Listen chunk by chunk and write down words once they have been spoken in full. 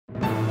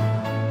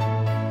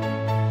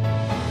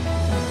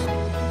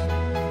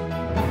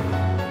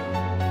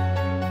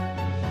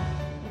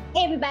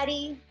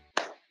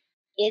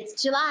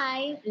It's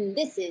July, and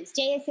this is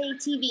JSA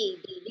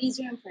TV, the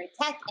newsroom for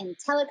tech and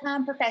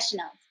telecom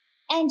professionals,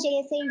 and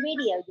JSA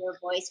Radio, your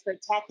voice for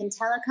tech and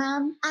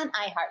telecom on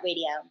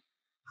iHeartRadio.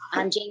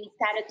 I'm Jamie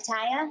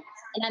Scotto-Kataya,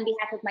 and on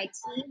behalf of my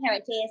team here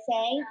at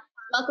JSA,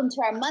 welcome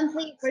to our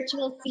monthly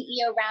virtual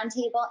CEO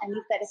Roundtable, and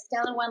we've got a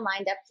stellar one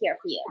lined up here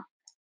for you.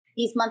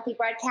 These monthly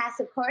broadcasts,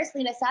 of course,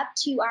 lead us up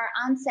to our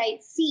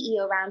on-site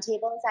CEO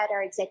Roundtables at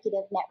our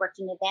executive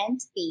networking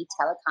event, the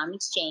Telecom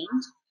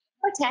Exchange,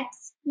 or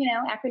TEX,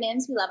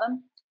 acronyms, we love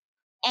them.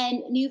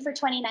 And new for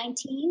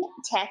 2019,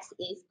 TEX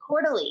is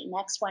quarterly.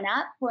 Next one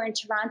up, we're in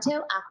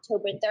Toronto,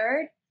 October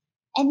 3rd,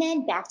 and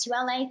then back to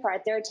LA for our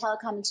third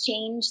Telecom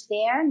Exchange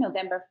there,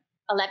 November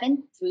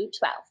 11th through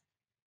 12th.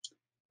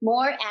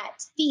 More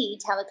at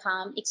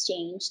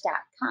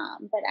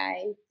thetelecomexchange.com. But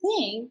I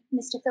think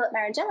Mr. Phillip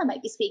Marangella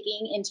might be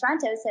speaking in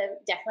Toronto, so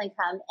definitely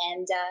come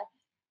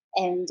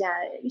and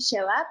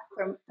show up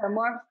for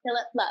more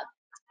Phillip love.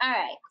 All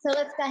right, so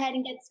let's go ahead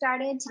and get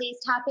started. Today's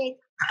topic,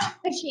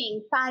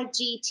 pushing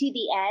 5G to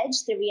the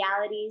edge, the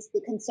realities,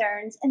 the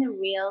concerns, and the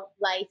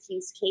real-life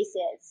use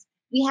cases.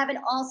 We have an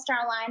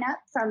all-star lineup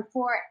from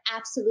 4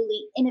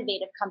 absolutely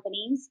innovative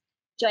companies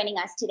joining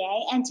us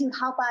today. And to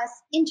help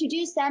us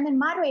introduce them and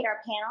moderate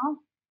our panel,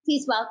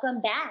 please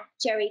welcome back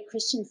Gerry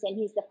Christensen.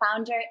 He's the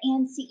founder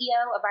and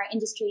CEO of our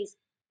industry's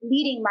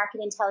leading market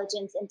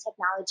intelligence and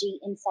technology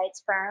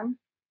insights firm,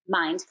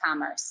 Mind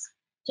Commerce.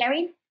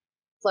 Gerry,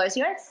 floor is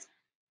yours.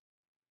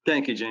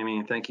 Thank you, Jamie,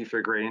 and thank you for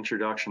a great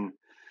introduction.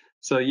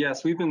 So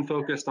yes, we've been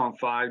focused on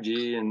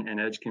 5G and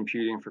edge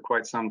computing for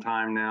quite some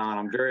time now, and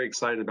I'm very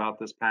excited about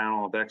this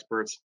panel of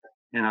experts,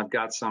 and I've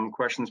got some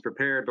questions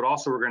prepared, but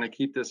also we're going to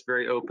keep this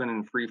very open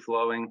and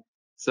free-flowing,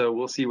 so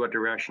we'll see what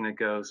direction it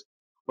goes.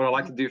 What I'd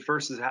like to do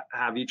first is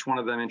have each one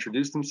of them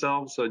introduce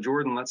themselves. So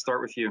Jordan, let's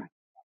start with you.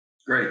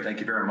 Great, thank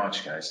you very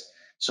much, guys.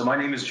 So my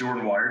name is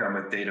Jordan Whyard. I'm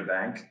with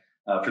DataBank.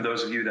 For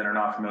those of you that are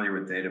not familiar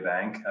with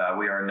DataBank,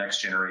 we are a next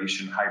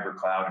generation hybrid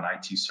cloud and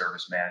IT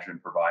service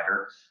management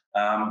provider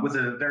with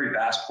a very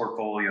vast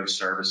portfolio of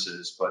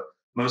services, but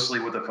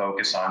mostly with a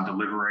focus on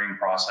delivering,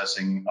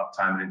 processing,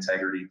 uptime, and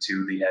integrity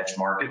to the edge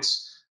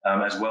markets,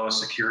 as well as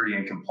security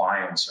and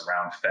compliance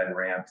around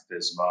FedRAMP,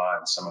 FISMA,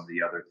 and some of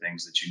the other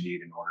things that you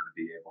need in order to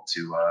be able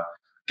to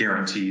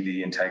guarantee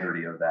the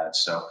integrity of that.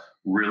 So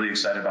really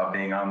excited about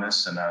being on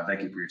this, and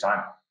thank you for your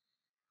time.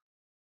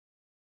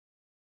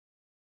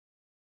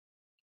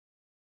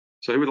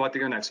 So who would like to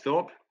go next?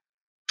 Phillip?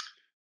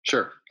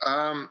 Sure.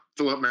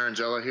 Phillip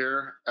Marangella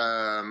here.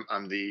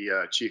 I'm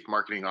the Chief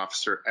Marketing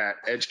Officer at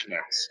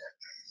EdgeConneX.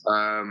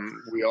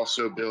 We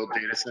also build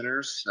data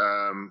centers.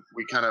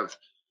 We kind of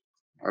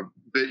are a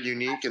bit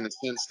unique in the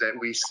sense that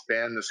we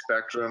span the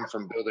spectrum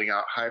from building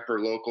out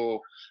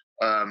hyper-local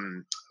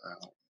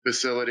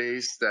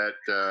facilities that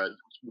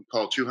we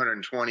call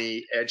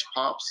 220 edge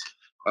pops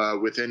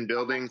within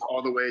buildings,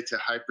 all the way to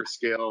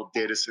hyperscale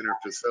data center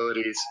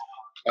facilities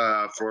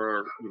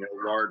for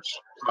large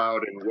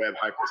cloud and web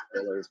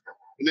hyperscalers,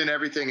 and then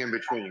everything in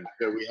between.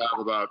 So we have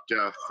about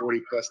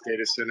 40 plus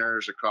data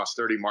centers across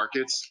 30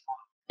 markets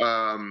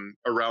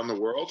around the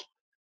world.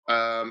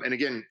 And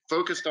again,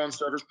 focused on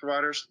service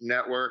providers,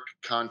 network,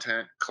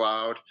 content,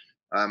 cloud.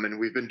 And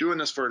we've been doing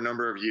this for a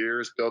number of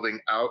years,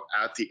 building out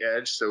at the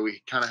edge. So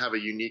we kind of have a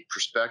unique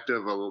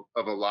perspective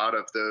of a lot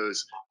of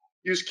those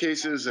use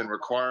cases and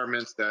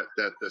requirements that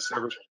the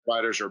service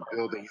providers are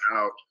building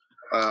out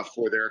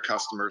for their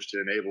customers to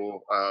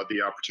enable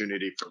the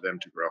opportunity for them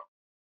to grow.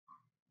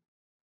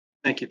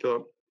 Thank you,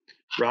 Phillip.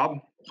 Rob?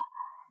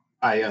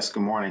 Hi, yes,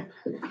 good morning.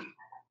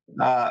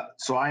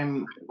 So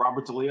I'm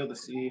Robert DiLeo, the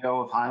CEO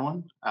of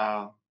Hylan.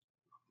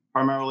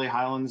 Primarily,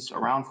 Hylan's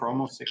around for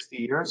almost 60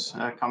 years,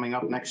 coming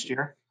up next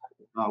year.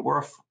 We're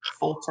a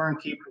full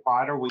turnkey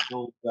provider. We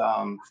build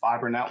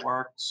fiber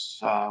networks,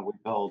 we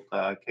build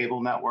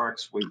cable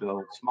networks, we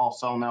build small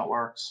cell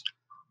networks.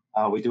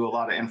 We do a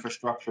lot of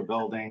infrastructure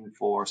building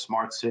for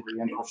smart city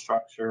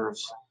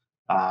infrastructures.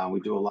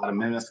 We do a lot of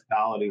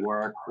municipality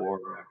work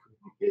for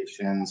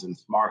communications and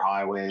smart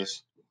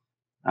highways.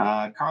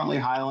 Currently,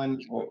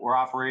 Hylan, we're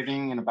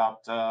operating in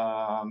about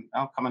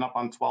coming up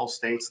on 12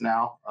 states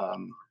now.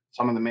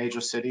 Some of the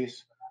major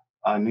cities,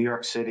 New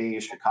York City,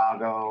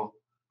 Chicago,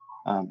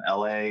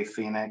 LA,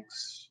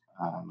 Phoenix.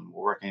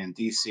 We're working in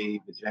DC,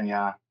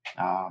 Virginia.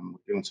 We're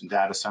doing some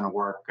data center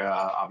work,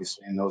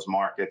 obviously, in those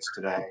markets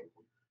today.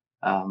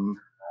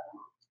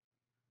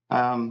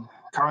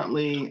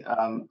 Currently,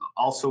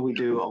 also we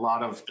do a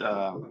lot of,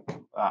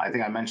 I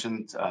think I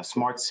mentioned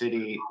smart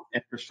city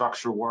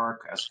infrastructure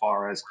work as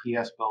far as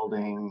kiosk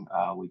building.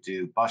 We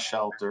do bus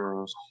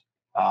shelters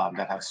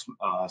that have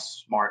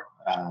smart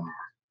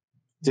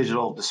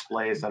digital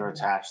displays that are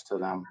attached to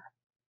them.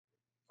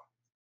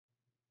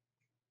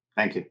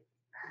 Thank you.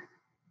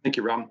 Thank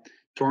you, Rob.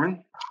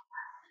 Tormod?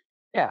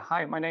 Yeah,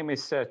 hi, my name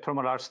is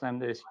Tormod Larsen. I'm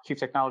the Chief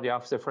Technology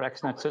Officer for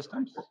ExteNet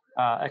Systems.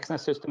 ExteNet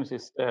Systems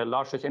is the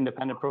largest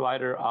independent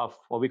provider of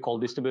what we call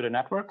distributed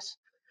networks.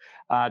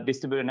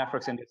 Distributed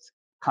networks in this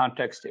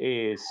context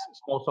is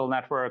small cell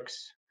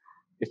networks,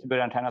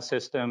 distributed antenna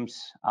systems,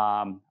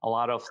 a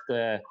lot of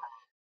the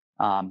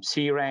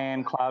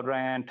C-RAN, Cloud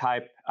RAN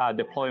type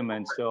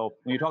deployments. So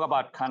when you talk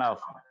about kind of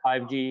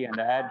 5G and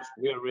the edge,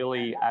 we're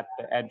really at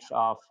the edge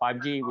of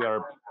 5G. We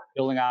are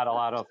building out a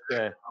lot of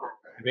the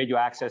radio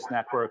access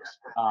networks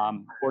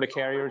for the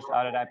carriers,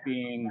 either that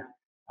being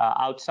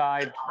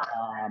outside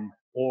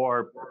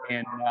or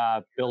in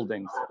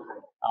buildings.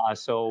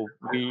 So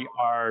we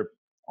are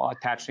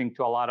attaching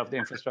to a lot of the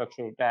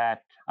infrastructure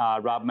that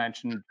Rob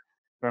mentioned in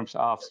terms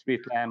of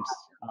street lamps,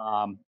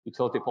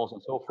 utility poles,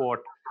 and so forth,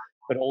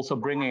 but also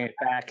bringing it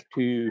back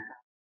to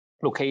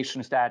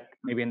locations that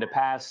maybe in the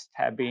past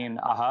have been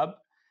a hub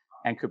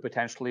and could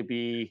potentially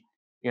be,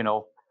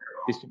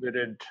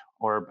 distributed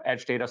or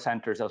edge data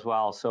centers as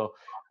well. So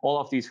all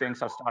of these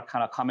things are start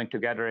kind of coming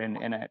together in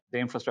the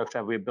infrastructure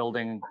that we're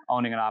building,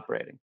 owning, and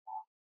operating.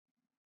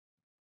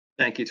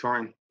 Thank you,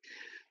 Torrin.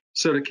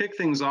 So to kick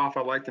things off,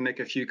 I'd like to make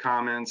a few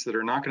comments that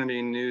are not going to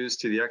be news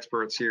to the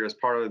experts here as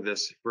part of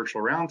this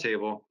virtual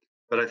roundtable,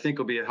 but I think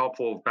will be a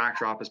helpful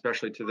backdrop,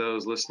 especially to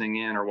those listening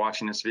in or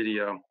watching this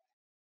video.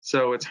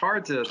 So it's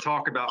hard to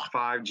talk about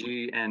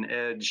 5G and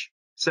edge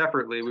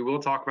separately. We will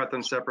talk about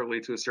them separately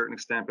to a certain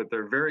extent, but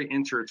they're very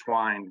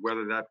intertwined,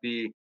 whether that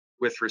be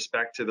with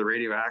respect to the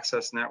radio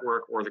access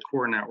network or the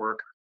core network.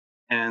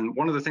 And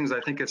one of the things I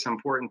think it's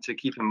important to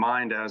keep in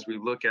mind as we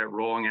look at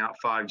rolling out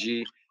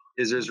 5G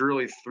is there's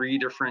really three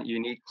different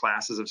unique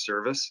classes of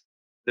service.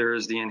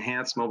 There's the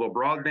enhanced mobile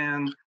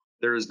broadband,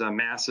 there's the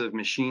massive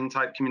machine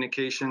type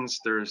communications,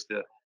 there's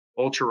the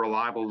ultra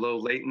reliable low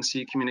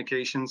latency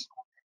communications.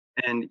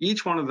 And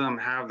each one of them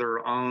have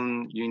their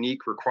own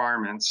unique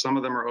requirements. Some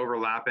of them are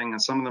overlapping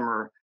and some of them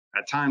are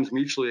at times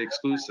mutually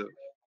exclusive.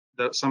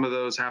 Some of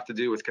those have to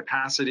do with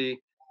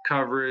capacity,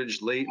 coverage,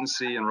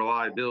 latency, and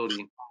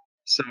reliability.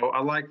 So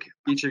I'd like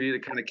each of you to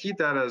kind of keep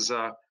that as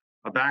a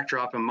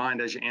backdrop in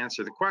mind as you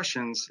answer the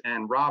questions.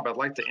 And Rob, I'd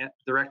like to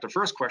direct the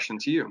first question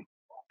to you.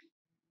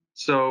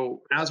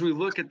 So as we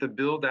look at the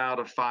build out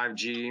of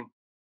 5G,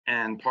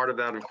 and part of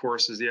that, of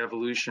course, is the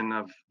evolution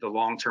of the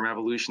long-term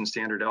evolution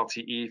standard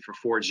LTE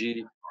for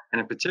 4G. And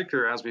in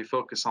particular, as we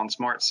focus on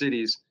smart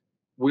cities,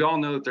 we all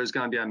know that there's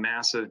going to be a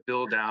massive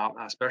build out,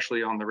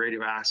 especially on the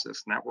radio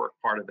access network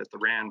part of it, the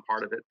RAN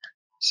part of it.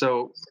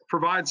 So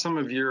provide some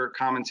of your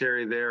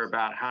commentary there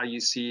about how you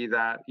see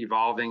that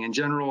evolving in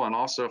general, and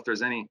also if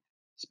there's any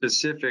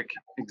specific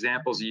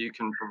examples that you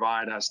can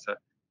provide as to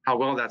how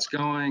well that's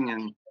going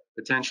and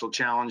potential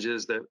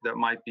challenges that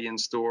might be in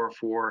store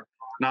for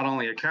not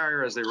only a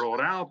carrier as they roll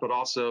it out, but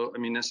also a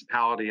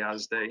municipality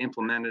as they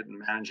implement it and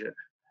manage it.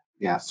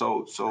 Yeah,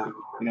 so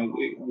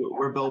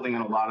we're building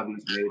in a lot of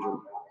these major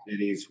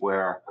cities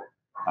where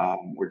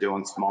we're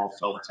doing small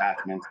cell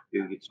attachments to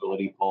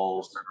utility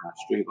poles,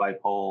 streetlight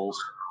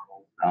poles,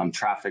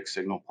 traffic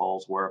signal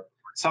poles, where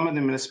some of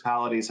the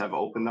municipalities have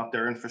opened up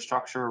their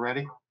infrastructure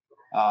already.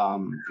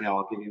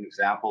 I'll give you an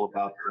example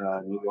about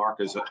New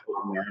York is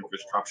opening their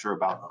infrastructure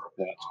about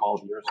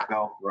 12 years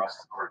ago for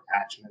us for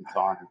attachments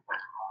on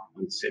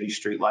city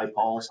streetlight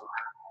poles.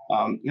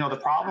 The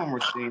problem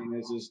we're seeing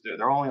is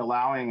they're only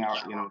allowing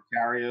our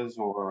carriers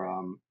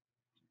or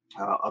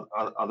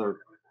other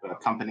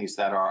companies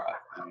that are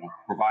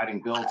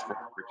providing builds for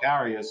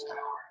carriers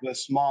with a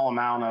small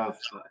amount of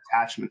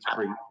attachments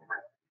per year.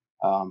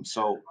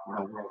 So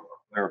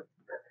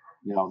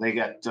they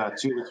get 200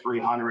 to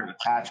 300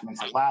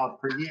 attachments allowed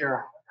per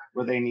year,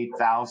 where they need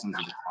thousands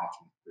of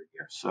attachments per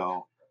year.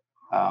 So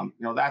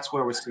that's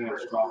where we're seeing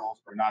struggles.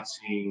 We're not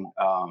seeing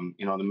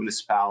the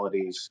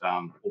municipalities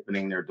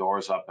opening their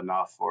doors up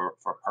enough for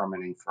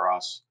permitting for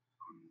us.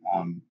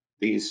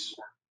 These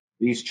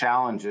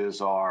challenges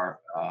are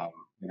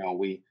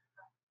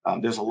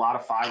there's a lot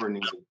of fiber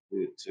needed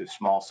to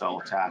small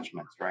cell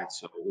attachments, right?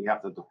 So we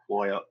have to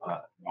deploy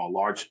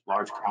large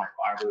count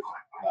fibers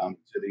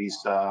to these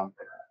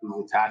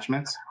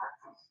attachments.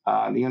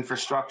 The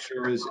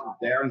infrastructure is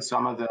there in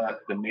some of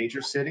the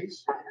major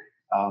cities.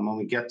 When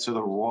we get to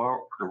the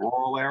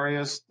rural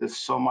areas, there's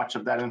so much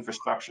of that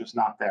infrastructure is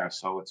not there.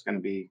 So it's going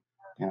to be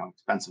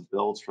expensive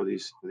builds for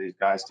these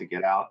guys to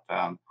get out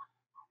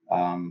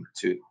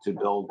to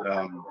build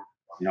a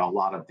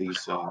lot of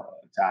these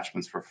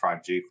attachments for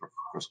 5G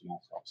for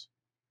small cells.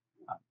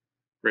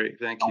 Great,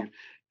 thank you.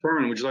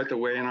 Tormod, would you like to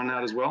weigh in on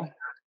that as well?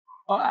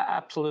 Oh,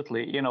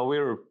 absolutely. We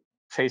were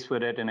faced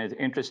with it, and it's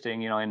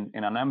interesting. In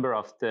a number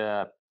of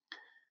the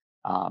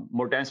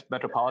more dense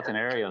metropolitan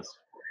areas,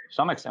 to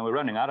some extent, we're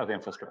running out of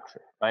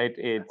infrastructure, right?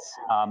 It's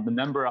the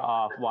number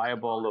of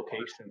viable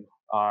locations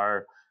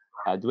are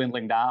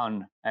dwindling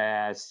down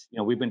as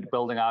we've been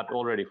building out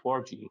already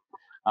 4G.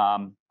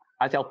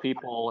 I tell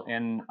people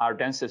in our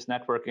densest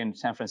network in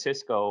San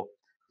Francisco,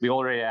 we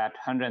already at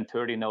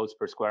 130 nodes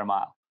per square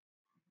mile.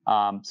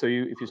 So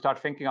if you start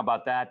thinking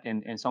about that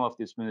in some of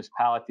these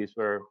municipalities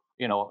where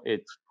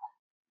it's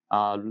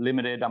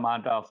limited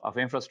amount of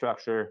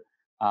infrastructure,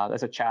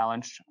 that's a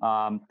challenge.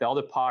 The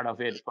other part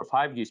of it for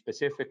 5G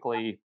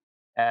specifically,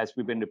 as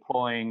we've been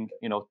deploying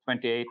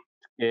 28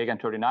 gig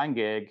and 39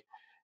 gig,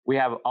 we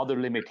have other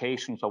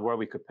limitations of where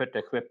we could put the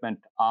equipment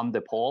on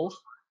the poles.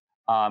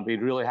 We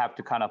really have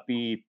to kind of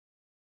be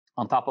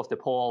on top of the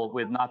pole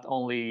with not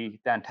only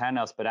the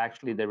antennas, but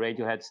actually the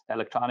radio heads, the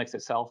electronics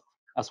itself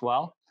as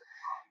well.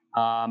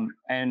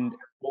 And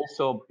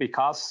also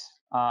because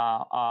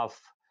of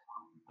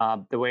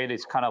the way it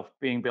is kind of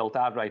being built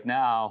out right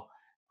now,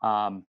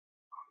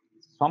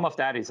 some of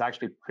that is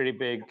actually pretty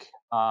big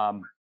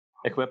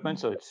equipment.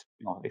 So it's,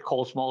 it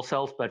calls small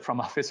cells, but from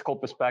a physical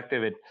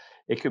perspective,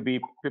 it could be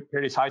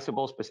pretty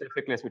sizable,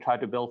 specifically as we try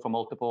to build for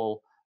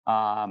multiple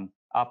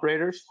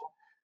operators.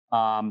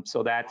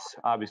 So that's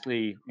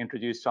obviously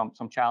introduced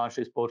some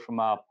challenges, both from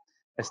a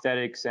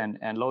aesthetics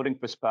and loading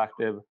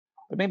perspective,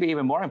 but maybe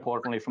even more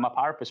importantly, from a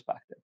power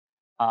perspective.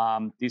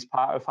 These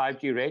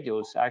 5G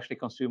radios actually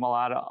consume a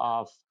lot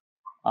of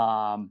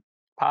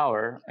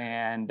power,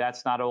 and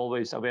that's not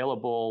always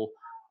available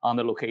on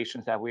the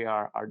locations that we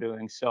are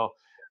doing. So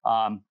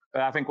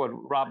but I think what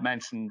Rob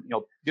mentioned,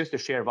 just the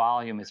sheer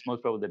volume is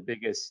most probably the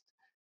biggest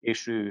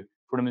issue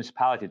for the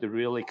municipality to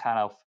really kind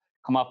of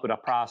come up with a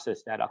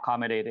process that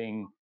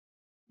accommodating,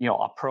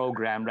 a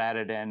program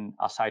rather than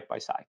a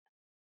site-by-site.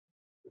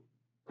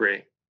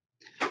 Great.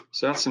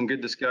 So that's some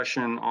good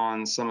discussion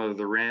on some of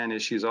the RAN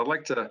issues. I'd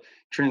like to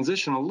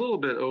transition a little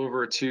bit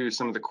over to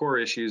some of the core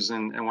issues.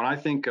 And when I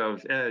think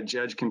of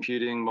edge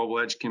computing, mobile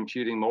edge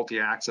computing,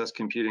 multi-access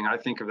computing, I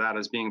think of that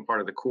as being part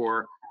of the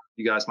core.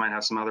 You guys might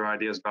have some other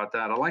ideas about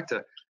that. I'd like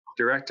to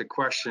direct a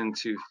question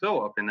to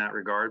Phillip in that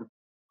regard.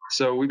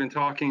 So we've been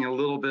talking a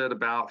little bit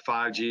about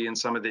 5G and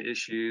some of the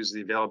issues,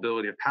 the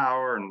availability of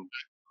power and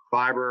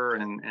fiber,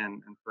 and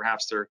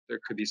perhaps there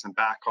could be some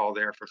backhaul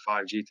there for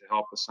 5G to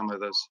help with some of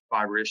those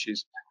fiber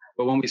issues.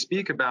 But when we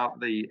speak about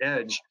the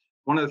edge,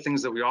 one of the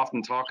things that we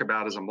often talk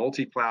about is a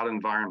multi-cloud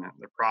environment,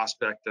 the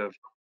prospect of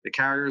the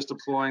carriers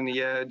deploying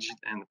the edge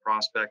and the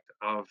prospect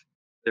of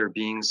there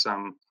being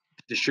some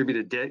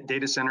distributed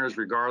data centers,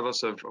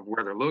 regardless of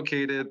where they're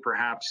located,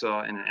 perhaps in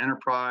an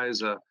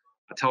enterprise, a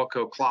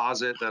telco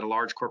closet that a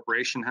large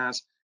corporation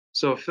has.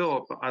 So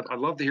Phillip, I'd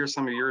love to hear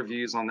some of your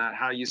views on that,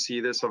 how you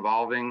see this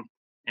evolving,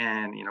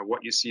 and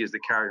what you see as the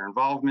carrier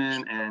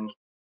involvement, and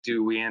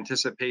do we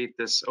anticipate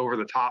this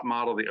over-the-top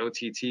model, the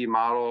OTT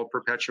model,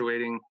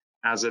 perpetuating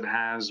as it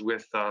has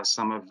with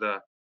some of the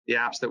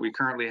apps that we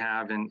currently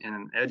have in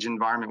an edge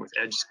environment with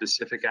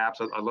edge-specific apps?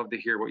 I'd love to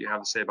hear what you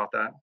have to say about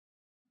that.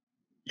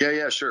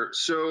 Yeah, sure.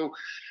 So,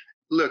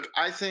 look,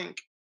 I think,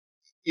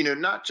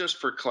 not just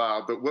for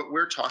cloud, but what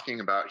we're talking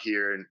about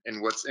here,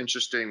 and what's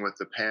interesting with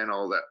the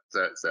panel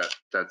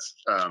that's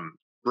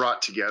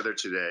brought together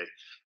today,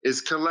 is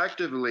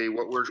collectively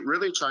what we're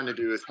really trying to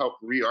do is help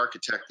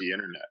re-architect the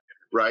internet,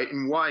 right?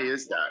 And why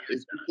is that?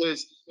 It's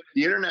because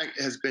the internet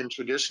has been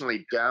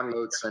traditionally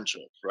download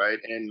centric, right?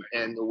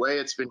 And the way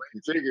it's been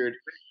configured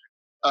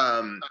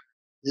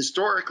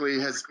historically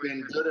has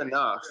been good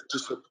enough to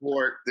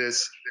support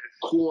this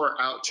core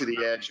out to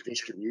the edge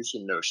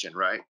distribution notion,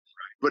 right?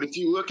 But if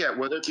you look at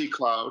whether it be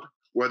cloud,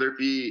 whether it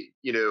be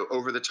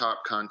over the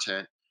top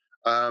content,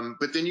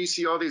 but then you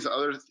see all these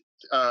other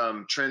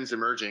trends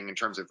emerging in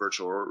terms of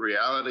virtual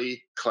reality,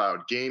 cloud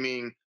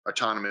gaming,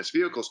 autonomous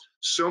vehicles.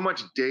 So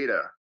much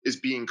data is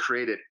being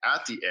created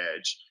at the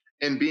edge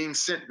and being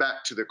sent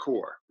back to the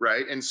core,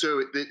 right? And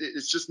so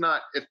it's just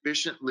not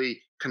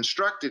efficiently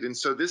constructed. And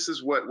so this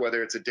is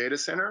whether it's a data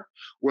center,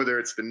 whether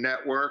it's the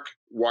network,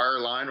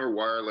 wireline or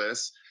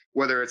wireless,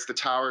 whether it's the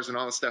towers and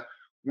all this stuff,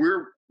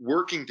 we're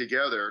working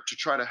together to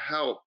try to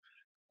help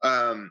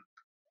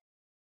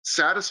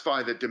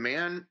satisfy the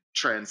demand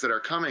trends that are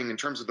coming in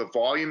terms of the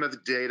volume of the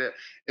data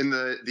and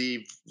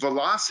the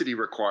velocity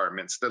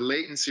requirements, the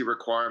latency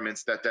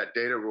requirements that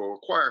data will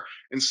require,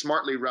 and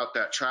smartly route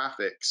that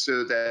traffic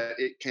so that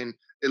it can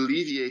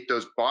alleviate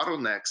those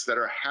bottlenecks that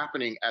are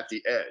happening at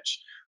the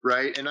edge,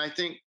 right? And I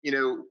think,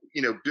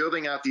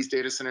 building out these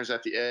data centers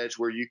at the edge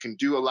where you can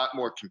do a lot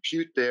more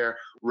compute there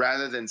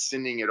rather than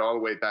sending it all the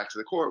way back to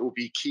the core will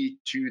be key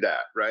to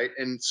that, right?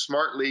 And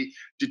smartly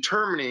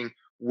determining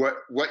what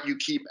you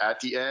keep at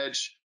the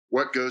edge,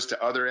 what goes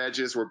to other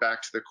edges or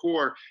back to the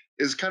core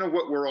is kind of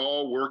what we're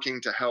all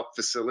working to help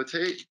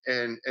facilitate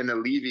and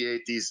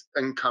alleviate these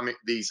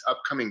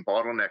upcoming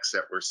bottlenecks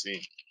that we're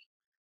seeing.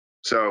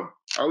 So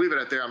I'll leave it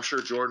at there. I'm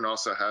sure Jordan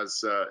also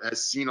has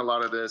seen a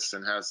lot of this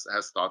and has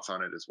thoughts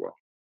on it as well.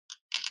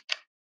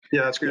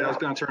 Yeah, that's great. I was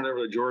going to turn it over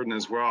to Jordan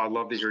as well. I'd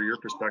love to hear your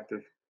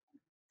perspective.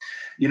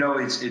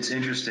 It's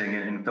interesting,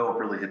 and Phillip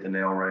really hit the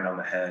nail right on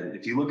the head.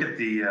 If you look at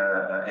the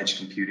edge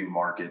computing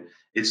market,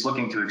 it's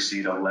looking to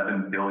exceed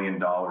 $11 billion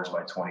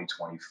by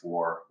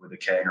 2024 with a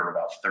CAGR of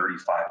about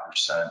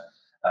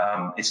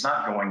 35%. It's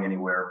not going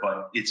anywhere,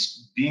 but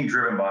it's being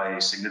driven by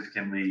a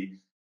significantly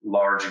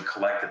large and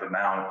collective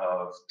amount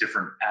of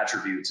different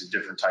attributes and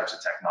different types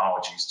of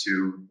technologies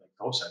to, like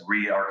Phillip said,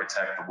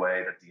 re-architect the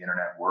way that the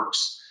internet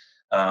works.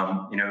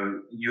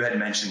 You had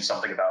mentioned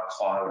something about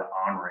cloud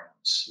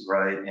on-ramps,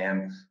 right?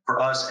 And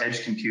for us,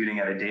 edge computing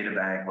at a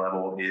DataBank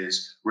level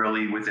is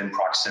really within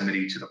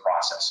proximity to the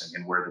processing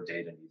and where the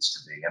data needs to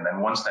be. And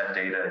then once that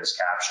data is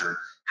captured,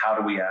 how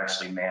do we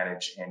actually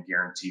manage and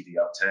guarantee the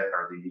uptake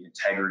or the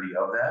integrity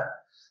of that?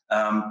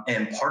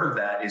 And part of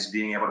that is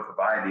being able to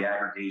provide the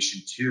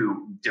aggregation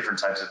to different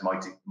types of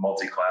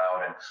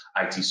multi-cloud and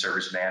IT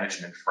service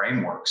management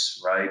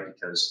frameworks, right?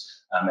 Because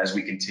as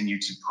we continue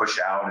to push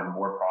out and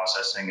more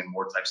processing and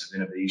more types of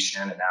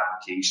innovation and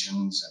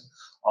applications and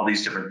all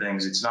these different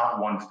things, it's not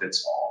one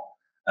fits all.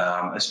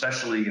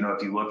 Especially,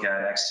 if you look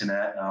at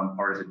ExteNet,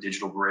 part of the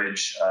Digital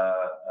Bridge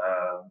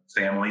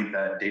family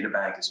that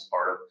DataBank is a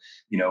part of,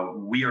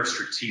 we are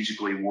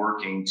strategically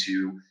working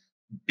to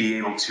be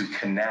able to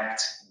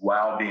connect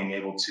while being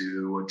able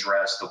to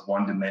address the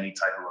one-to-many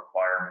type of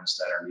requirements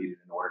that are needed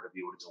in order to be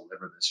able to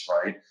deliver this,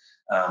 right?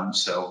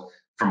 So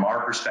from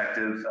our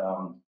perspective,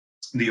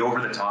 the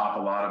over-the-top,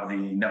 a lot of the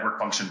network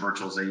function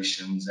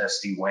virtualizations,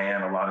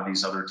 SD-WAN, a lot of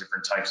these other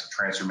different types of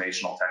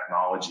transformational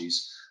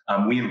technologies,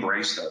 we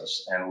embrace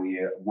those and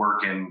we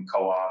work in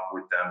co-op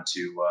with them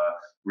to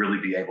really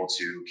be able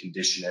to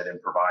condition it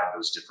and provide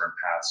those different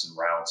paths and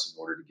routes in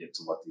order to get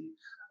to what the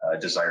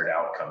desired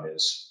outcome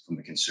is from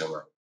the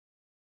consumer.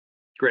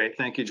 Great,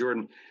 thank you,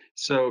 Jordan.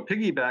 So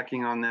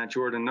piggybacking on that,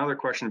 Jordan, another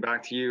question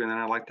back to you, and then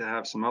I'd like to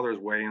have some others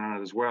weigh in on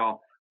it as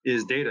well,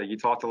 is data. You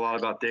talked a lot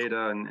about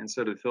data, and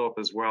so did Phillip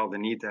as well, the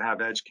need to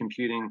have edge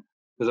computing,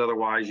 because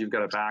otherwise you've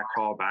got a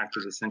backhaul back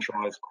to the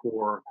centralized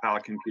core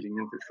cloud computing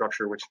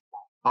infrastructure, which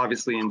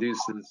obviously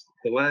induces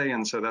delay,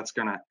 and so that's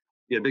going to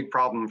be a big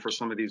problem for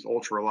some of these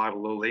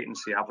ultra-reliable, low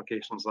latency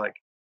applications like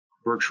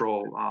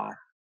virtual,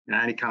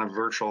 any kind of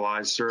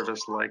virtualized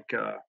service like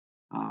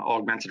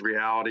augmented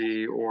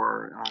reality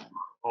or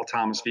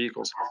autonomous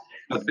vehicles.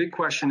 But the big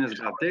question is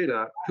about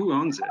data. Who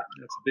owns it?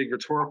 That's a big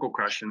rhetorical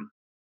question.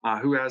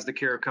 Who has the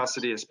care of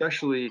custody,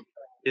 especially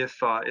if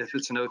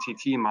it's an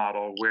OTT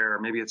model where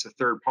maybe it's a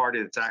third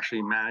party that's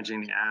actually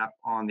managing the app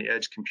on the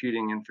edge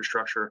computing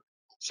infrastructure.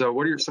 So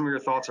what are some of your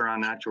thoughts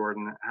around that,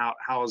 Jordan?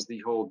 How is the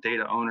whole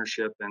data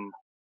ownership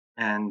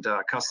and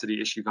custody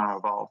issue going to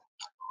evolve?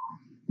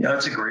 Yeah,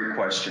 that's a great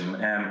question.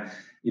 And,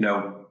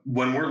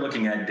 when we're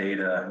looking at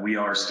data, we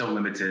are still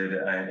limited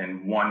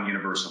in one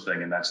universal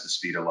thing, and that's the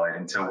speed of light.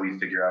 Until we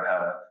figure out how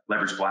to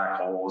leverage black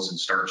holes and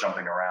start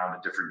jumping around to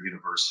different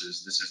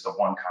universes, this is the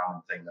one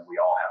common thing that we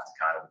all have to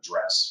kind of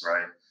address,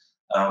 right?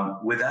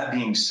 With that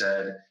being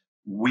said,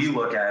 we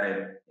look at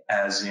it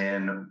as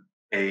in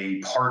a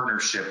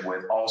partnership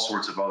with all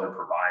sorts of other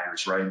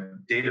providers, right?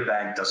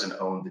 DataBank doesn't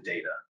own the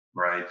data,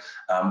 right?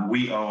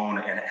 We own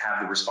and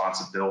have the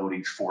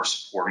responsibility for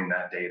supporting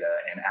that data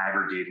and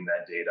aggregating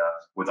that data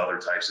with other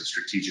types of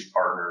strategic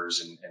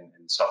partners and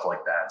stuff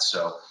like that.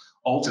 So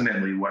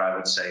ultimately, what I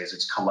would say is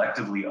it's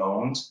collectively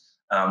owned,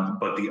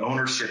 but the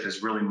ownership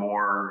is really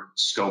more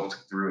scoped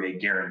through a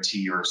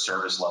guarantee or a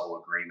service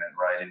level agreement,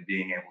 right? And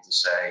being able to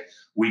say,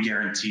 we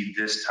guarantee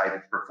this type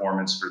of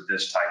performance for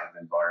this type of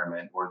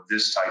environment, or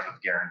this type of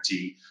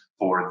guarantee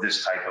for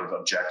this type of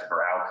objective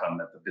or outcome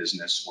that the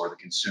business or the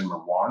consumer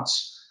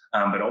wants.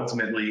 But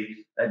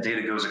ultimately, that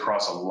data goes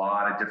across a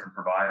lot of different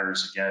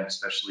providers, again,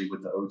 especially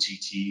with the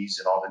OTTs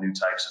and all the new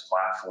types of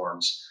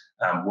platforms.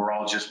 We're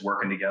all just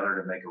working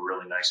together to make a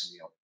really nice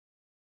meal.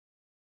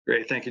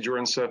 Great, thank you,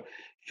 Jordan. So,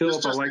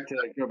 Phillip, I'd like to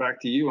go back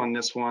to you on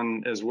this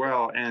one as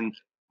well. And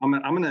I'm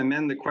going to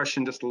amend the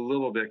question just a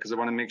little bit because I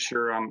want to make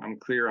sure I'm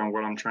clear on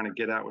what I'm trying to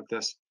get at with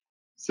this.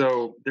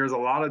 So there's a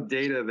lot of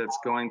data that's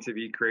going to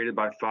be created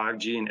by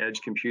 5G and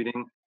edge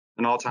computing,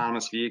 an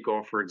autonomous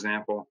vehicle, for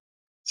example.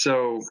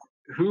 So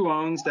who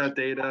owns that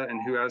data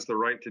and who has the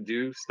right to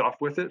do stuff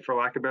with it, for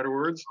lack of better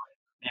words?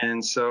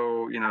 And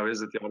so,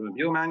 is it the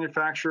automobile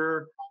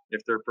manufacturer?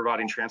 If they're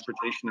providing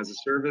transportation as a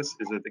service,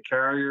 is it the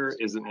carrier?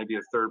 Is it maybe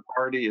a third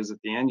party? Is it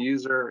the end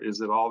user?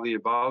 Is it all the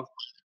above?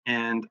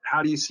 And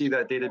how do you see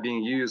that data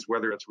being used,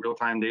 whether it's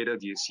real-time data?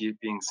 Do you see it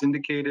being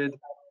syndicated?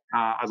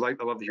 I'd love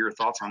to hear your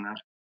thoughts on that.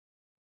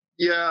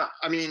 Yeah,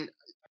 I mean,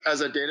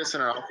 as a data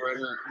center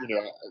operator,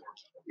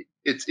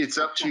 it's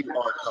up to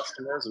our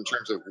customers in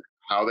terms of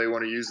how they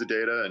want to use the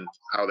data and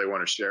how they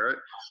want to share it.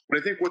 But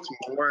I think what's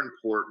more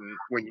important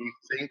when you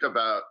think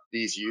about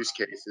these use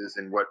cases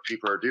and what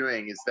people are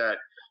doing is that,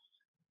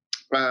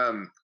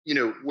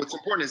 what's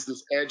important is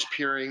this edge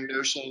peering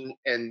notion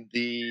and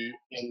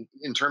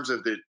in terms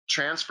of the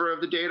transfer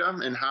of the data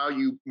and how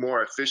you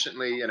more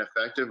efficiently and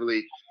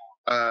effectively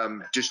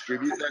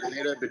distribute that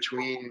data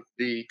between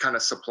the kind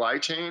of supply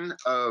chain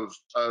of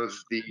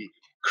the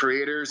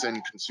creators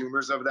and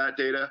consumers of that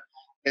data.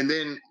 And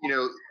then,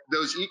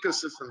 those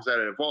ecosystems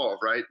that evolve,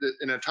 right?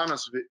 An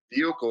autonomous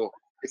vehicle,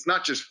 it's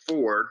not just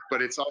Ford,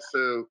 but it's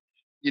also,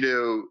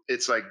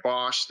 it's like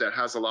Bosch that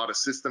has a lot of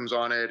systems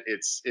on it.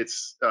 It's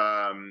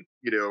Bridgestone,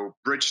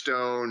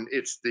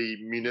 it's the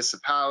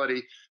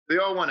municipality. They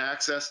all want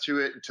access to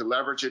it and to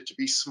leverage it to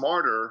be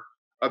smarter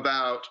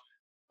about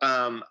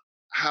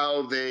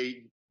how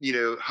they,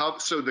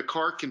 so the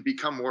car can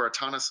become more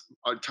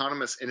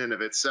autonomous in and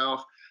of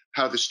itself,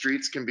 how the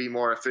streets can be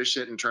more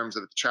efficient in terms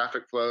of the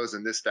traffic flows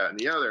and this, that, and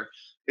the other.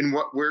 And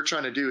what we're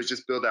trying to do is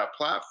just build that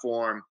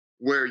platform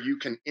where you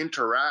can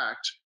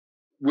interact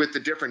with the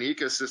different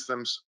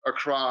ecosystems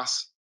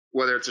across,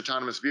 whether it's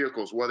autonomous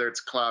vehicles, whether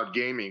it's cloud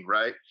gaming,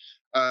 right?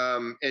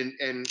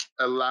 and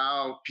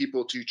allow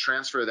people to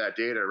transfer that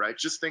data, right?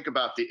 Just think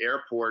about the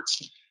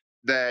airports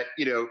that,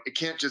 it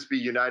can't just be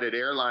United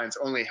Airlines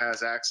only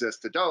has access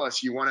to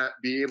Dulles. You want to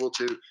be able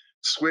to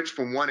switch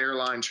from one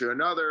airline to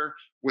another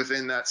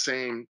within that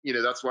same,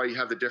 that's why you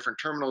have the different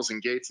terminals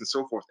and gates and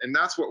so forth. And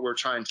that's what we're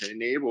trying to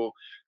enable,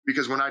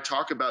 because when I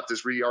talk about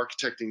this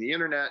re-architecting the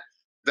internet,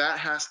 that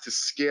has to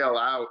scale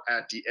out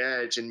at the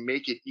edge and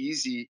make it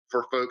easy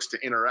for folks to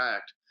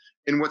interact.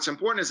 And what's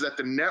important is that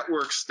the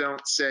networks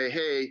don't say,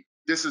 hey,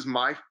 this is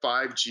my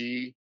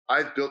 5G.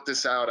 I've built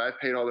this out. I've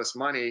paid all this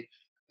money,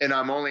 and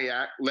I'm only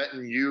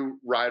letting you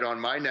ride on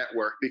my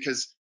network,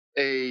 because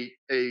a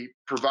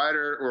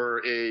provider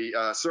or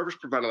a service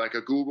provider like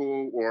a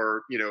Google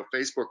or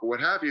Facebook or what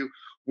have you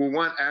will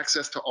want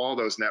access to all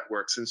those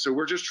networks. And so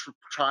we're just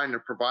trying to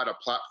provide a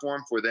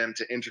platform for them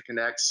to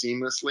interconnect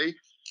seamlessly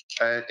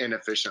and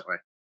efficiently.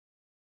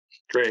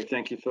 Great,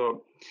 thank you,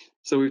 Phillip.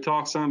 So we've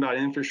talked some about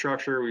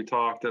infrastructure, we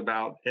talked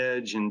about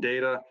edge and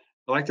data.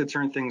 I'd like to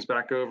turn things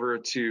back over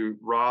to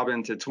Rob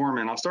and to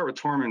Tormod. I'll start with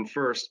Tormod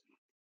first.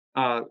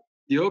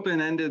 The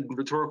open-ended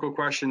rhetorical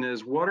question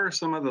is, what are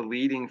some of the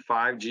leading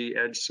 5G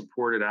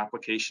edge-supported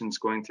applications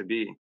going to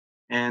be?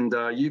 And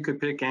you could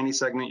pick any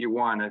segment you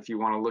want. If you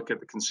want to look at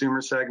the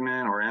consumer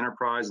segment or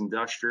enterprise,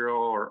 industrial,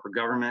 or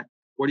government,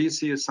 what do you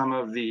see as some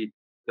of the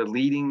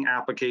leading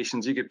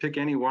applications? You could pick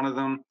any one of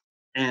them.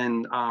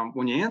 And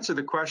when you answer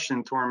the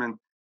question, Tormod,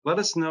 let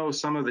us know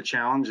some of the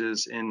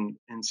challenges in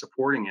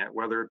supporting it,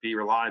 whether it be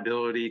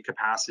reliability,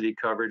 capacity,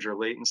 coverage, or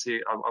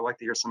latency. I'd like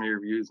to hear some of your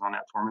views on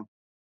that, Tormod.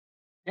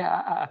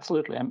 Yeah,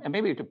 absolutely. And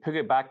maybe to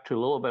piggyback to a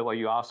little bit what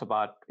you asked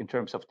about in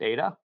terms of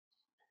data.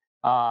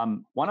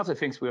 One of the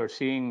things we are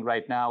seeing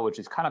right now, which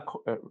is kind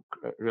of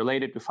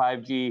related to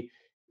 5G,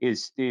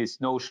 is this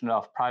notion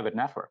of private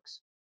networks,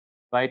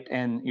 right?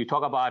 And you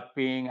talk about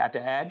being at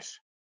the edge.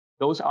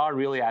 Those are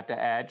really at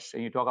the edge.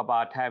 And you talk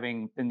about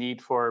having the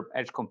need for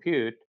edge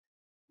compute.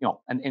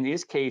 And in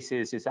these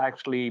cases, it's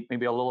actually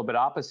maybe a little bit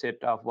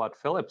opposite of what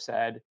Phillip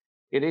said.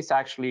 It is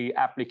actually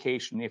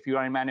application. If you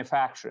are in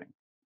manufacturing,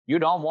 you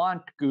don't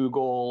want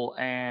Google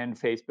and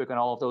Facebook and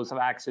all of those have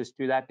access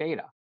to that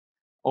data.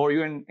 Or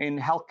you're in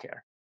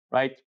healthcare,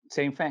 right?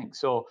 Same thing.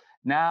 So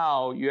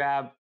now you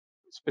have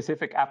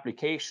specific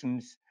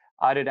applications.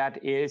 Either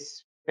that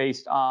is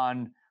based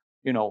on,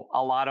 a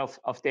lot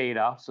of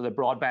data, so the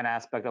broadband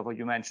aspect of what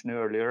you mentioned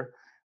earlier,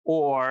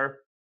 or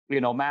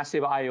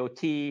massive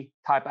IoT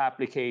type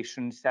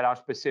applications that are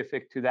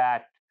specific to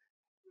that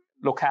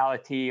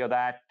locality or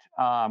that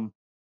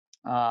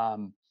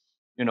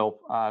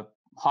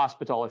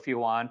hospital, if you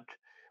want.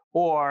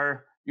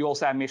 Or you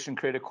also have mission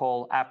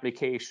critical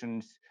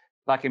applications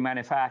like in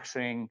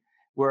manufacturing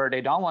where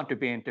they don't want to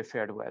be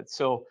interfered with.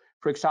 So,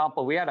 for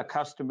example, we had a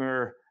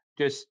customer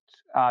just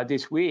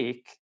this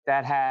week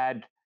that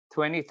had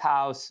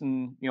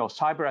 20,000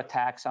 cyber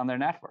attacks on their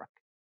network.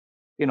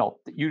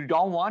 You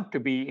don't want to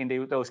be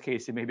in those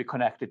cases maybe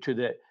connected to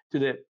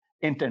the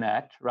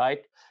internet, right?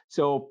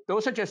 So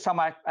those are just some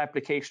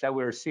applications that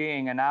we're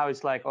seeing, and now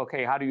it's like,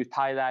 okay, how do you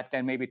tie that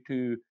then maybe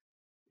to,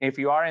 if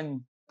you are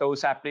in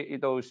those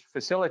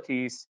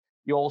facilities,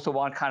 you also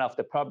want kind of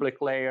the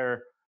public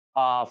layer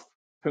of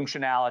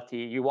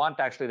functionality. You want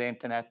actually the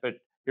internet, but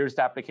here's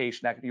the application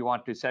that you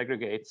want to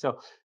segregate. So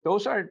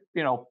those are,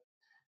 I'm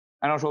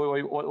not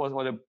sure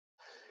what the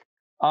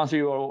answer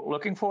you are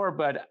looking for,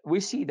 but we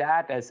see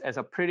that as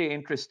a pretty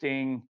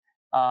interesting,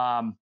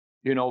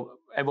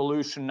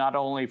 evolution, not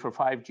only for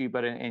 5G,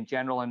 but in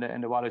general in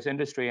the wireless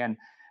industry. And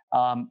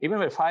even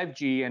with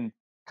 5G and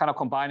kind of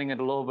combining it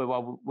a little bit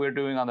what we're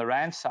doing on the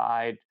RAN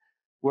side,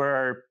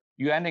 where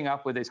you're ending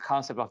up with this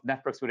concept of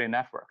networks within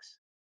networks.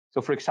 So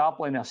for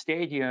example, in a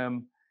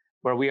stadium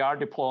where we are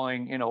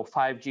deploying,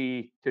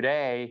 5G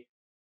today,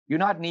 you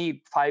not need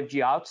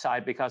 5G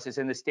outside because it's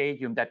in the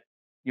stadium that,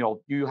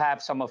 you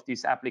have some of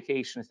these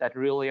applications that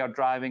really are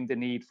driving the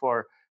need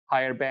for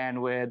higher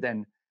bandwidth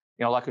and,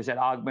 like I said,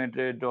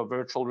 augmented or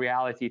virtual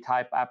reality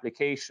type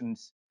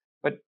applications,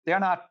 but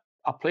they're not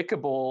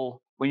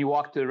applicable when you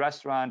walk to the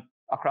restaurant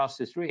across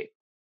the street.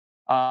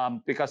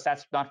 Because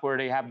that's not where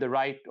they have the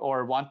right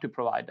or want to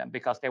provide them,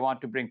 because they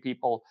want to bring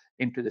people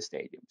into the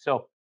stadium.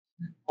 So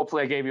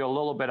hopefully I gave you a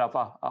little bit of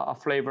a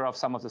flavor of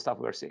some of the stuff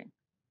we're seeing.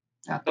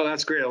 Oh,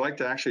 that's great. I'd like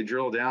to actually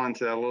drill down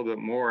into that a little bit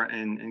more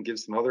and give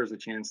some others a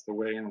chance to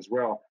weigh in as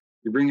well.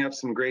 You bring up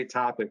some great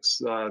topics.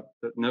 The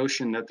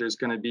notion that there's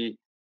going to be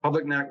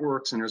public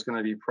networks and there's going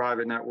to be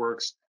private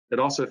networks. It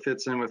also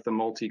fits in with the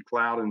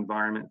multi-cloud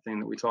environment thing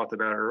that we talked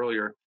about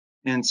earlier.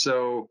 And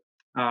so,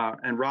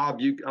 and Rob,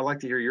 I'd like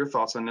to hear your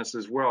thoughts on this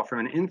as well. From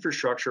an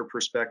infrastructure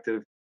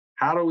perspective,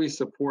 how do we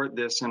support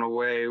this in a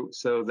way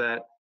so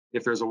that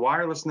if there's a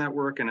wireless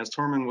network, and as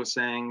Tormod was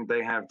saying,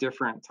 they have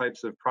different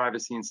types of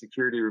privacy and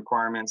security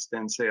requirements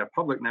than, say, a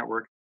public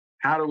network,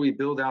 how do we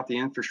build out the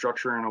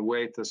infrastructure in a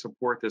way to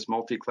support this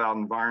multi-cloud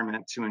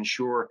environment to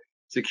ensure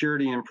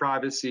security and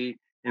privacy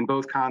in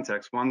both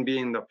contexts, one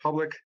being the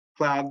public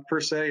cloud per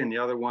se, and the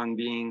other one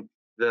being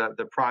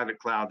the private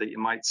cloud that you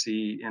might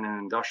see in an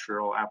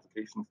industrial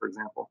application, for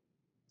example?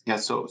 Yeah,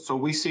 so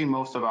we see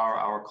most of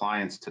our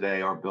clients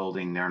today are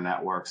building their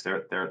networks,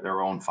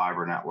 their own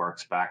fiber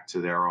networks back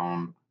to their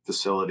own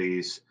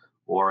facilities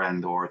or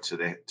to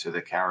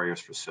the carriers'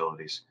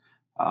 facilities.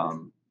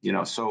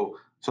 So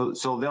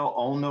they'll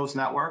own those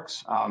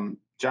networks.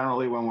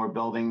 Generally, when we're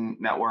building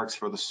networks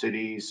for the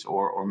cities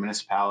or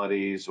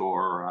municipalities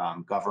or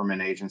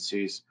government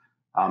agencies,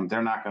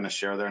 they're not going to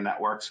share their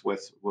networks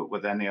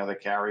with any other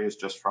carriers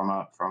just from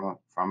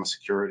a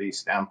security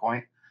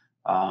standpoint.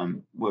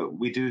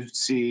 We do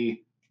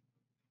see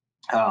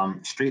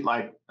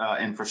streetlight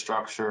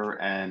infrastructure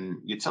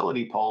and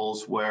utility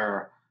poles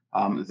where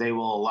they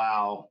will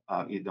allow,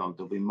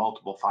 there'll be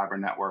multiple fiber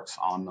networks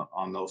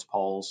on those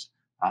poles.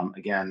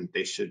 Again,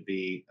 they should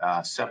be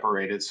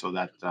separated so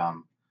that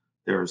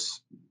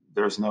there's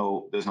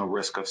no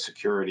risk of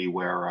security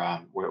where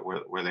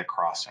they're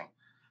crossing.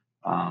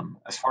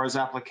 As far as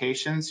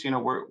applications,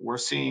 we're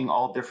seeing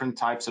all different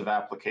types of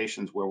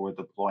applications where we're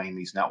deploying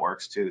these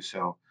networks too.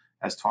 So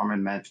as Tormod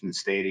mentioned,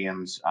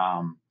 stadiums,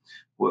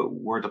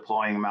 we're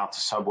deploying them out to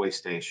subway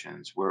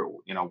stations.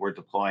 We're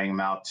deploying them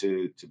out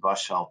to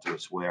bus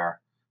shelters where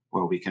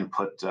we can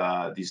put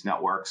these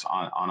networks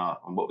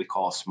on what we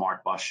call a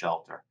smart bus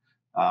shelter.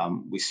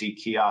 We see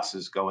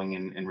kiosks going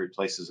in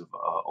replaces of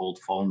old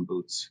phone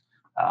booths.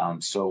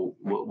 So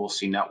we'll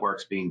see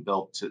networks being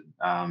built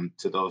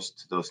to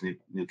those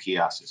new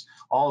kiosks.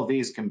 All of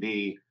these can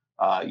be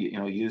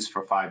used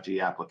for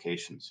 5G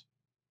applications.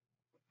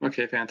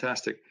 Okay,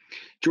 fantastic.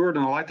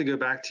 Jordan, I'd like to go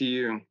back to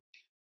you.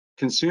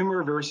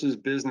 Consumer versus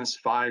business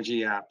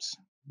 5G apps.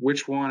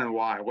 Which one and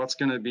why? What's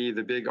going to be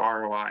the big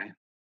ROI?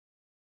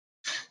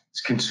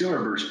 It's consumer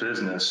versus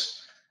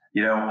business.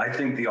 I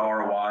think the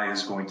ROI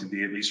is going to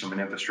be, at least from an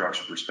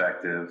infrastructure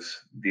perspective,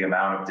 the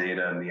amount of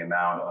data and the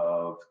amount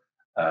of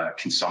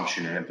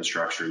consumption and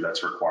infrastructure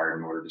that's required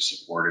in order to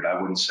support it. I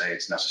wouldn't say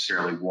it's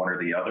necessarily one or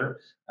the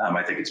other.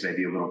 I think it's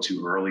maybe a little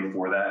too early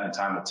for that, and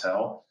time will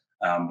tell.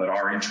 But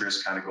our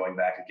interest, kind of going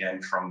back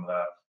again from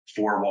the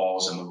four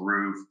walls and the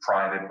roof,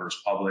 private versus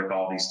public,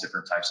 all these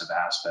different types of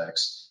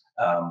aspects.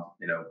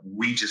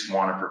 We just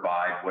want to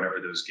provide whatever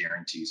those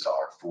guarantees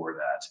are for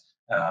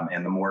that.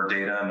 And the more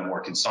data and the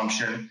more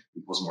consumption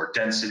equals more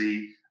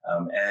density.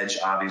 Edge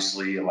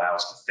obviously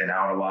allows to thin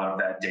out a lot of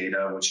that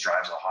data, which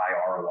drives a high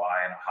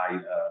ROI and a high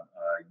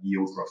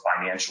yield from a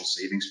financial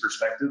savings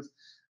perspective.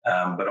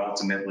 But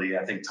ultimately,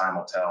 I think time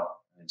will tell.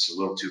 It's a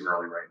little too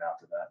early right now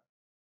for that.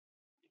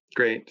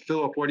 Great.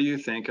 Phillip, what do you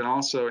think? And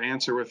also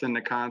answer within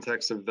the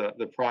context of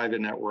the private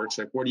networks.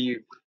 Like,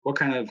 what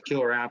kind of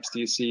killer apps do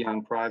you see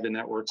on private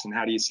networks, and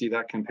how do you see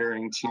that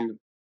comparing to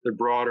the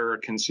broader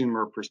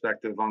consumer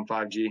perspective on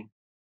 5G?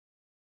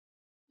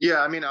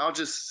 Yeah, I mean, I'll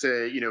just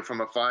say, from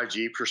a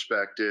 5G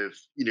perspective,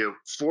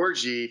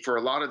 4G for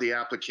a lot of the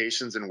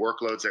applications and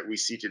workloads that we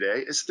see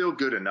today is still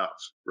good enough,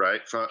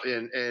 right? But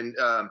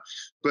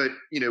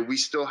we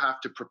still have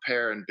to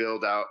prepare and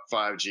build out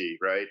 5G,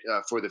 right,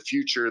 for the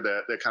future,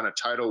 the kind of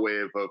tidal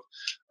wave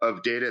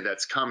of data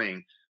that's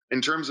coming.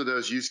 In terms of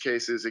those use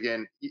cases,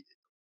 again,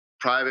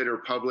 private or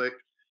public,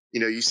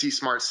 you see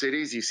smart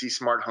cities, you see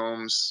smart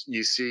homes,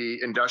 you see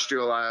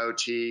industrial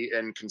IoT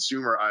and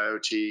consumer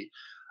IoT.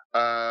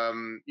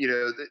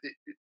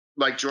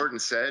 Like Jordan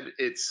said,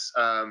 it's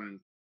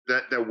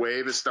that the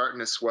wave is starting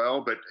to swell,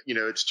 but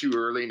it's too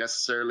early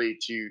necessarily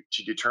to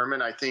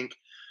determine. I think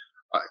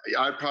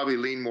I'd probably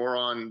lean more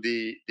on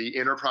the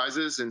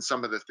enterprises and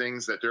some of the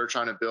things that they're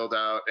trying to build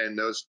out, and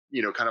those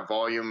kind of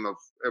volume of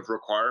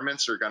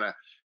requirements are going to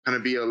kind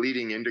of be a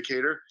leading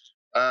indicator.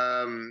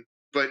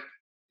 But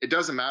it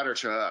doesn't matter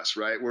to us,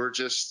 right? We're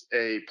just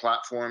a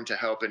platform to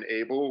help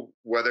enable,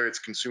 whether it's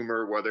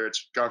consumer, whether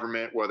it's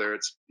government, whether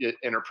it's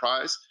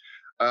enterprise,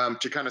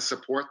 to kind of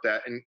support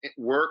that and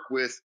work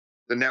with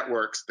the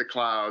networks, the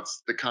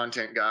clouds, the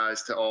content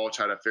guys to all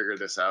try to figure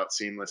this out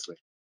seamlessly.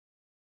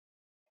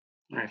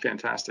 All right,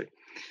 fantastic.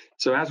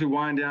 So as we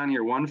wind down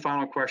here, one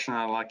final question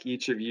I'd like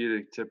each of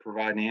you to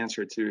provide an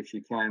answer to, if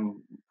you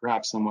can,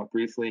 perhaps somewhat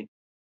briefly,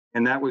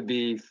 and that would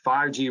be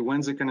 5G.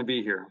 When's it going to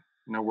be here?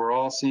 We're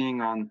all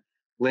seeing on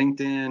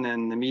LinkedIn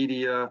and the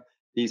media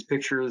these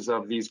pictures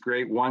of these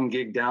great 1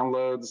 gig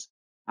downloads.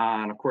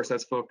 And of course,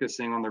 that's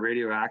focusing on the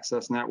radio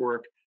access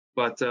network.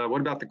 But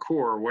what about the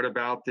core? What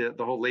about the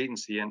whole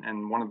latency?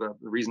 And one of the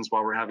reasons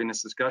why we're having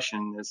this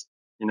discussion is,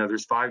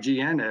 there's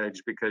 5G and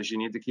edge because you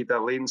need to keep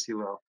that latency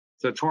low.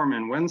 So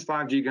Tormod, when's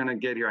 5G going to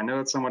get here? I know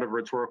it's somewhat of a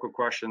rhetorical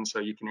question, so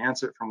you can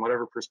answer it from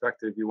whatever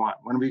perspective you want.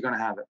 When are we going to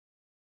have it?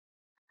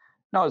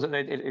 No,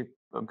 it's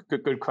a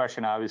good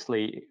question,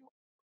 obviously.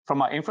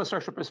 From an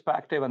infrastructure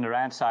perspective on the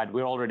RAN side,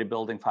 we're already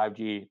building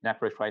 5G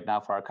networks right now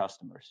for our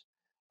customers.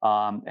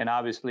 And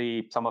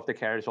obviously, some of the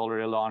carriers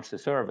already launched the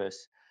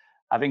service.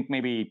 I think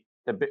maybe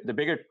the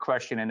bigger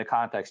question in the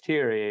context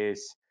here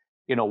is,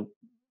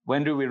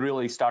 when do we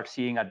really start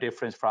seeing a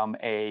difference from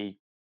a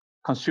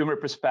consumer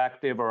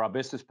perspective or a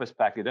business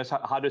perspective?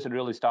 How does it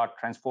really start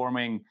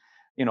transforming,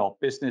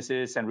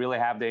 businesses and really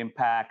have the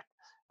impact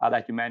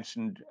that you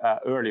mentioned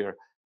earlier?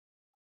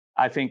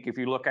 I think if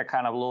you look at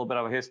kind of a little bit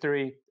of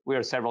history, we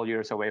are several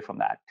years away from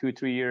that,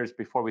 2-3 years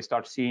before we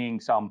start seeing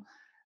some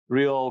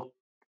real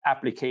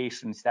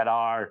applications that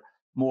are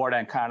more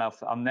than kind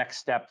of a next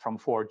step from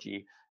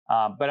 4G.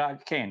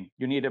 But again,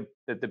 you need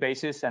the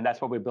basis, and that's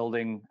what we're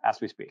building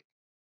as we speak.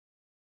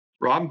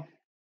 Rob?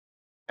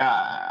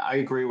 I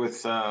agree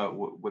with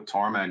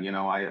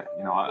Tormod.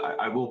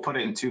 I will put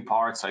it in two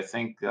parts. I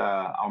think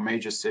our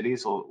major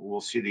cities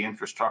will see the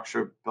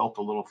infrastructure built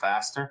a little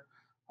faster.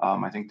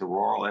 I think the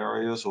rural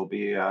areas will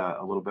be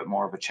a little bit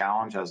more of a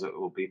challenge, as it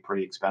will be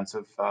pretty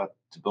expensive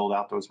to build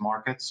out those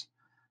markets.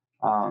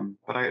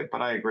 But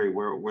I agree,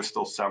 we're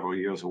still several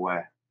years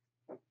away.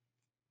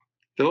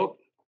 Phillip?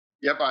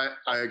 Yep,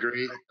 I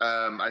agree.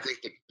 I think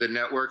the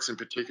networks in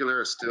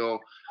particular are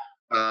still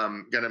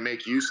going to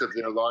make use of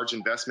their large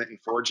investment in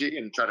 4G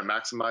and try to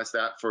maximize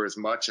that for as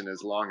much and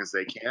as long as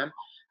they can.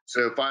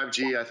 So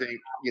 5G, I think,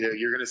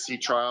 you're going to see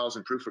trials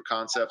and proof of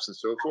concepts and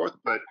so forth,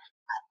 but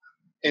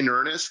in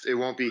earnest, it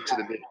won't be to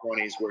the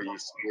mid-20s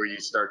where you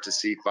start to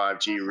see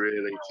 5G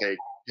really take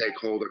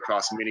hold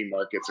across many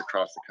markets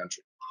across the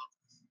country.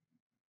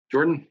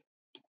 Jordan?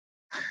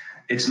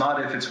 It's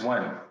not if, it's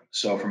when.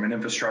 So from an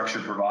infrastructure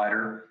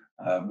provider,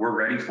 we're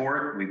ready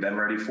for it. We've been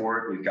ready for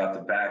it. We've got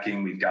the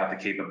backing. We've got the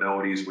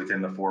capabilities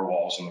within the four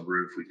walls on the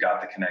roof. We've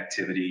got the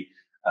connectivity,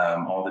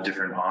 all the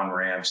different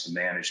on-ramps, the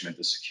management,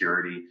 the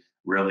security.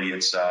 Really,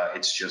 it's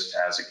just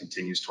as it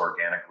continues to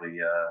organically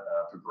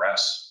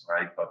progress,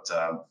 right? But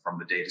from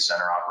the data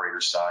center operator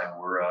side,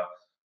 we're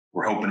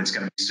hoping it's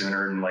going to be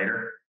sooner than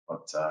later,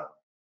 but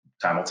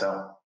time will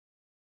tell.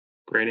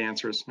 Great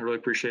answers. I really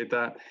appreciate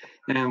that.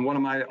 And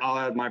I'll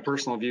add my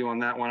personal view on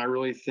that one. I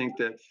really think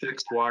that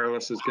fixed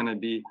wireless is going to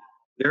be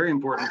very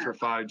important for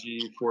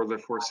 5G for the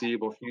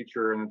foreseeable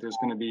future, and that there's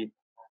going to be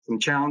some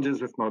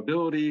challenges with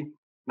mobility,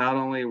 not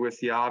only with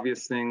the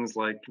obvious things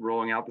like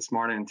rolling out the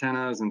smart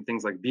antennas and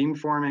things like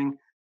beamforming,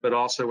 but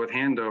also with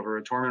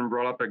handover. Tormod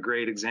brought up a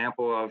great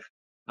example of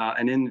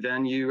an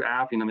in-venue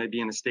app,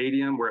 maybe in a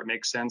stadium where it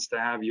makes sense to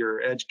have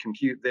your edge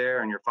compute there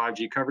and your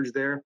 5G coverage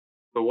there.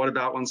 But what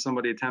about when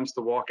somebody attempts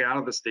to walk out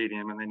of the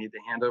stadium and they need to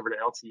hand over to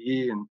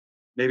LTE and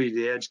maybe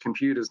the edge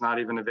compute is not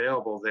even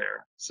available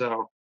there?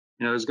 So,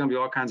 there's going to be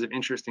all kinds of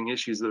interesting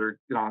issues that are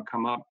going to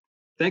come up.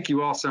 Thank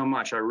you all so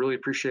much. I really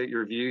appreciate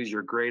your views.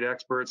 You're great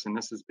experts, and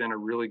this has been a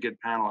really good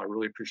panel. I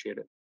really appreciate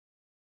it.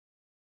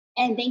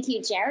 And thank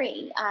you,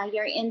 Gerry.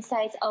 Your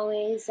insights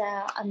always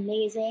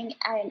amazing.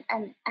 And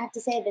I have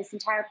to say, this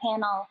entire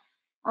panel,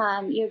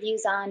 your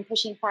views on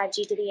pushing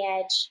 5G to the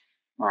edge,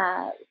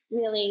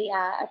 really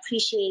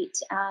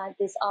appreciate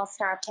this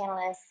all-star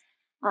panelists.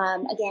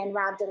 Again,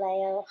 Rob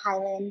DiLeo,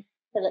 Hylan,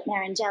 Phillip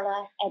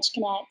Marangella,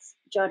 EdgeConneX,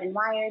 Jordan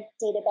Whyard,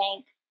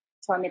 DataBank,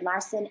 Tormod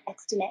Larsen,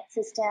 ExteNet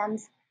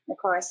Systems, and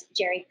of course,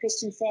 Gerry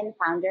Christensen,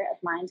 founder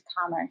of Mind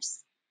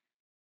Commerce.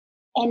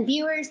 And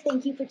viewers,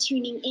 thank you for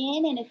tuning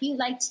in. And if you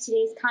liked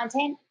today's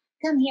content,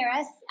 come hear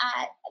us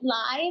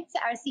live,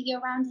 our CEO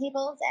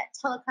Roundtables at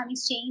Telecom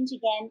Exchange,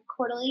 again,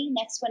 quarterly,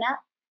 next one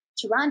up,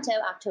 Toronto,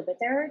 October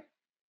 3rd,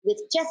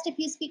 with just a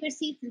few speaker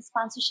seats and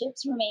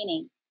sponsorships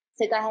remaining.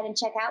 So go ahead and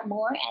check out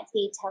more at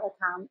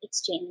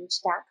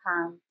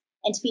thetelecomexchange.com.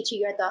 And to feature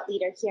your thought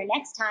leader here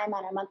next time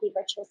on our monthly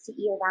virtual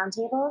CEO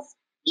Roundtables,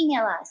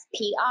 email us,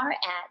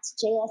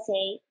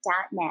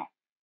 pr@jsa.net.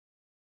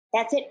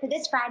 That's it for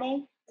this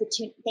Friday.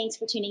 Thanks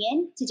for tuning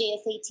in to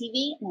JSA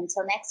TV, and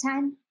until next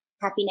time,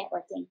 happy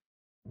networking.